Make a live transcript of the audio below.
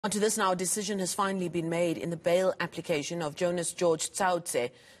To this now, a decision has finally been made in the bail application of Jonas George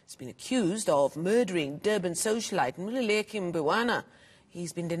Tsautse. He's been accused of murdering Durban socialite Mluleki Mbewana.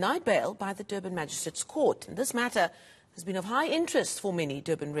 He's been denied bail by the Durban Magistrate's Court. And this matter has been of high interest for many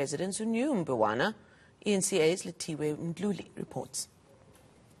Durban residents who knew Mbewana. eNCA's Lethiwe Mdluli reports.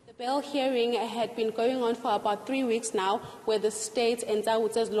 The bail hearing had been going on for about 3 weeks now, where the state and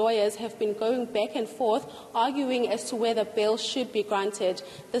Tsautse's lawyers have been going back and forth, arguing as to whether bail should be granted.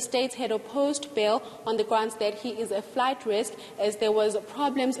 The state had opposed bail on the grounds that he is a flight risk, as there was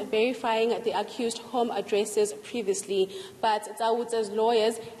problems verifying the accused home addresses previously. But Tsautse's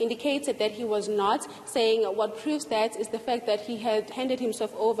lawyers indicated that he was not, saying what proves that is the fact that he had handed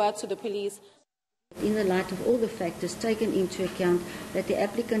himself over to the police. In the light of all the factors taken into account, that the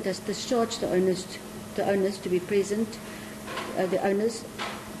applicant has discharged the owners to be present,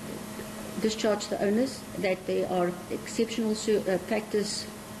 discharged the owners, that there are exceptional factors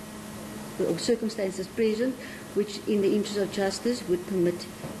or circumstances present which in the interest of justice would permit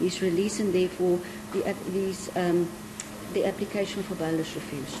his release, and therefore the application for bail is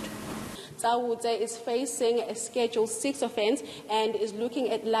refused. Tsautse is facing a Schedule 6 offence and is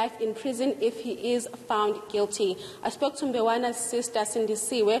looking at life in prison if he is found guilty. I spoke to Mbewana's sister,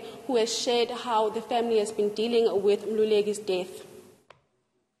 Lethiwe, who has shared how the family has been dealing with Mluleki's death.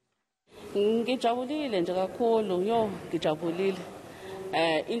 Ngijabulile nje kakhulu ngijabulile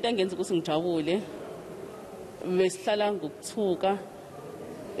into engenza ukuthi ngijabule besihlala ngokuthuka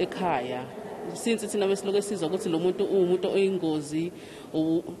ekhaya since thina besiloke sizwa ukuthi lo muntu umuntu oyingozi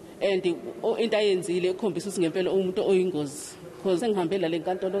and into ayenzile ekhombisa ukuthi ngempela umuntu oyingozi because engihambela le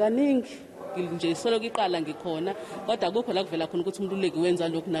nkantolo kaningi nje solo iqala ngikhona kodwa akukho la kuvela khona ukuthi uMluleki wenza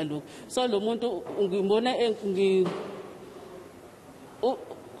lokhu nalokhu so lo muntu ngibona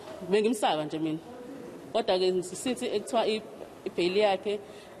bengimsaba nje mina kodwa ke sithi ekuthiwa ibail yakhe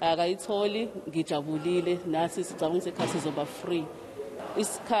akayitholi ngijabulile nathi sicabanga ukuthi sizoba free.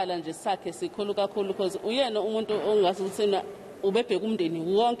 Isikhala nje sakhe sikhulu kakhulu because uyena umuntu ongase ukuthi ubebheka umndeni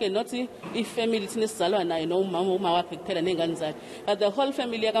wonke, not ifamily thina sizalwa naye uma wakhe kuphela nengane zakhe, but the whole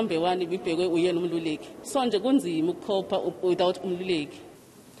family yakambewana ibibhekwe uyena uMluleki, so nje kunzima ukukhopha without uMluleki.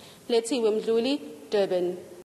 Lethiwe Mdluli, Durban.